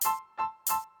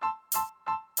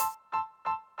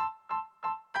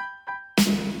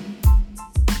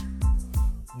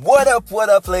What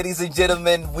up, ladies and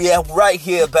gentlemen? We are right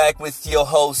here back with your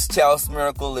host, Charles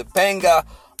Miracle Lipenga,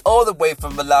 all the way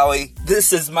from Malawi.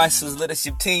 This is Master's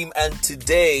Leadership Team, and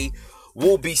today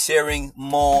we'll be sharing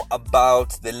more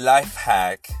about the life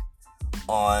hack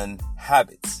on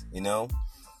habits.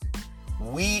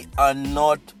 We are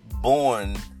not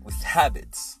born with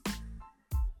habits.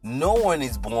 No one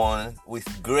is born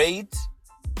with great,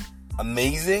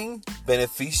 amazing,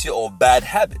 beneficial, or bad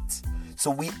habits. So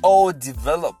we all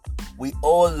develop, we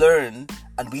all learn,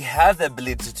 and we have the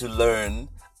ability to learn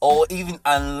or even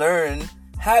unlearn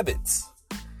habits.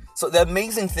 So the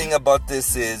amazing thing about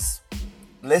this is,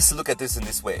 let's look at this in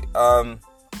this way.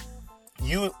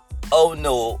 You all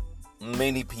know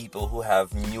many people who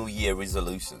have New Year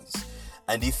resolutions.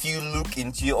 And if you look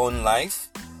into your own life,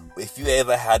 if you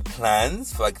ever had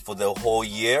plans for the whole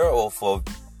year or for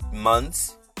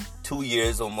months, 2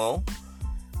 years or more,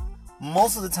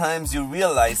 most of the times you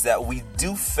realize that we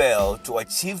do fail to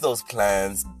achieve those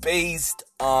plans based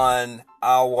on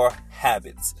our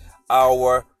habits,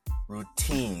 our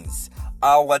routines,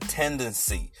 our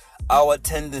tendency. Our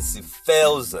tendency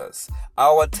fails us.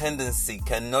 Our tendency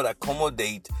cannot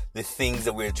accommodate the things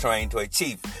that we're trying to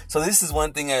achieve. So this is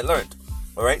one thing I learned.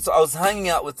 All right. So I was hanging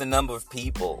out with a number of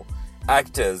people,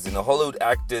 actors, Hollywood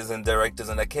actors and directors,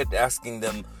 and I kept asking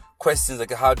them questions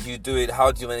like, how do you do it?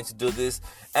 How do you manage to do this?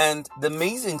 And the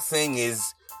amazing thing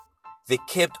is they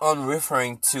kept on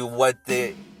referring to what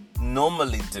they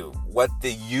normally do, what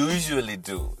they usually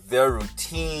do, their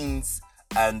routines,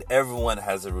 and everyone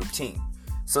has a routine.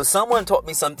 So someone taught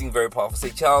me something very powerful. Say,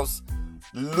 Charles,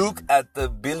 look at the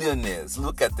billionaires,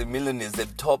 look at the millionaires, the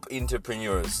top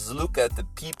entrepreneurs, look at the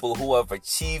people who have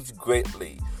achieved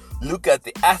greatly, look at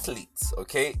the athletes,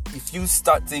 okay? If you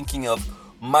start thinking of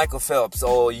Michael Phelps,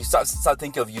 or you start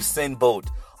thinking of Usain Bolt,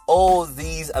 all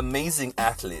these amazing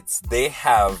athletes, they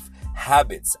have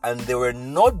habits, and they were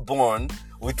not born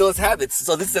with those habits.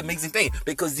 So this is an amazing thing,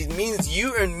 because it means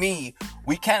you and me,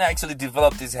 we can actually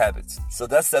develop these habits. So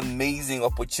that's the amazing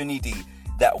opportunity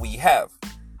that we have.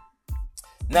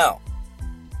 Now,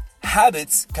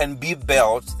 habits can be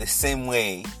built the same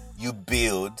way you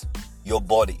build your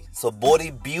body. So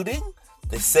bodybuilding,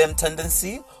 the same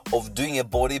tendency of doing a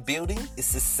bodybuilding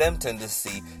is the same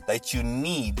tendency that you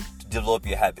need to develop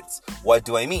your habits. What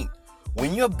do I mean?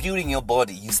 When you're building your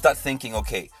body, you start thinking,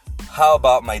 okay, how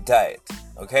about my diet?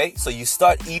 Okay, so you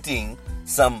start eating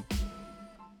some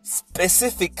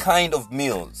specific kind of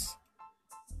meals,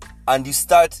 and you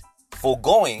start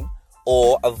foregoing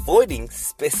or avoiding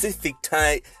specific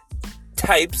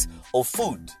types of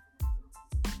food.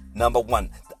 Number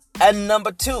one. And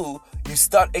number two, you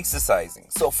start exercising.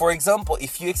 So for example,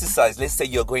 if you exercise, let's say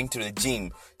you're going to the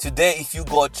gym. Today, if you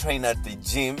go train at the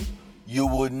gym, you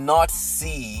will not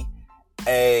see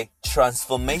a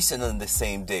transformation on the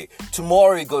same day.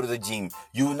 Tomorrow you go to the gym,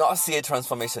 you will not see a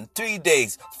transformation. 3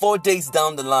 days, 4 days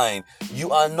down the line, you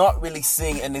are not really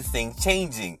seeing anything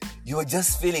changing. You are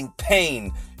just feeling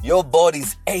pain. Your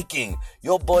body's aching.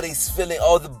 Your body's feeling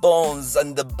all the bones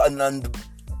and the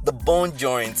bone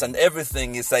joints and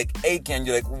everything is like aching.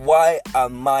 You're like, why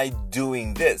am I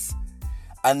doing this?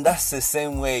 And that's the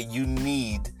same way you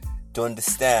need to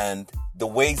understand the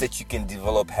ways that you can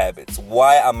develop habits.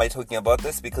 Why am I talking about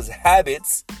this? Because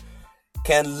habits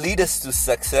can lead us to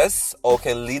success or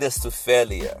can lead us to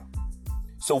failure.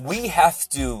 So we have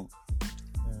to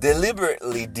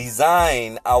deliberately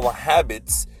design our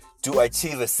habits to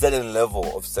achieve a certain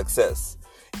level of success.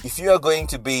 If you are going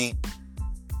to be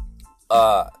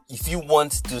if you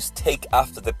want to take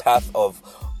after the path of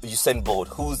Usain Bolt,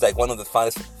 who's like one of the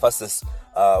fastest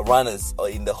runners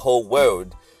in the whole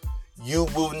world, you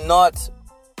will not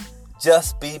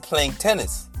just be playing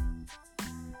tennis.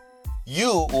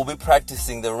 You will be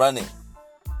practicing the running.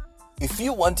 If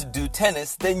you want to do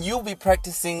tennis, then you'll be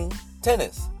practicing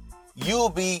tennis. You'll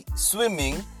be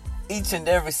swimming each and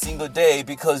every single day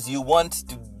because you want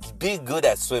to be good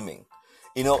at swimming.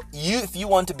 If you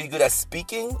want to be good at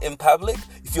speaking in public,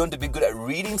 if you want to be good at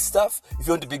reading stuff, if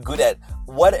you want to be good at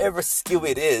whatever skill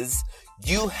it is,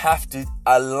 you have to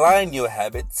align your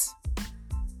habits,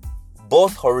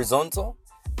 both horizontal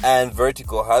and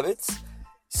vertical habits,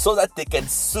 so that they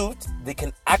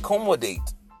can accommodate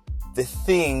the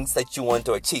things that you want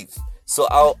to achieve. So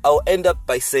I'll end up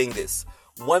by saying this.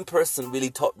 One person really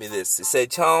taught me this. He said,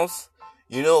 Charles,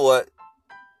 you know what?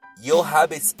 Your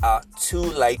habits are too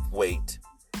lightweight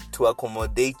to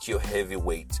accommodate your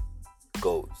heavyweight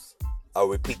goals. I'll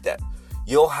repeat that.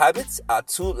 Your habits are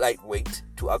too lightweight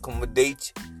to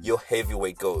accommodate your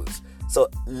heavyweight goals. So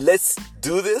let's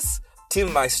do this.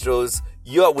 Team Maestros,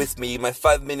 you are with me. My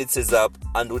 5 minutes is up,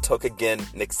 and we'll talk again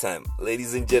next time.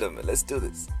 Ladies and gentlemen, let's do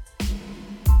this.